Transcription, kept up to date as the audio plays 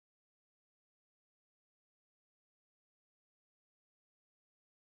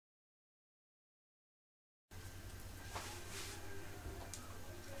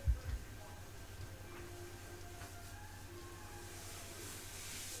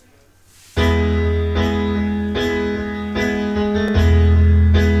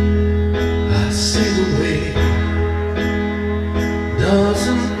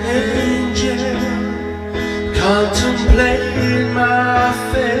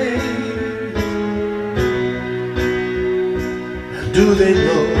do they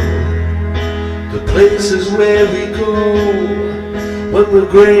know the places where we go when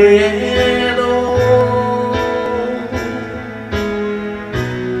we're gray and old?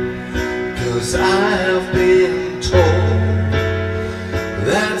 'Cause I have been told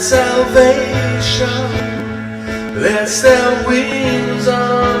that salvation lets their wings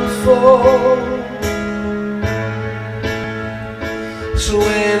unfold. So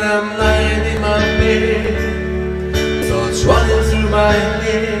when I'm lying in my bed, thoughts running through my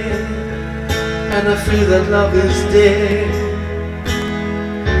head, and I feel that love is dead,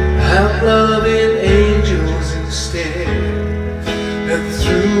 I'm loving angels instead. And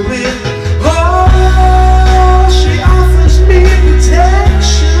through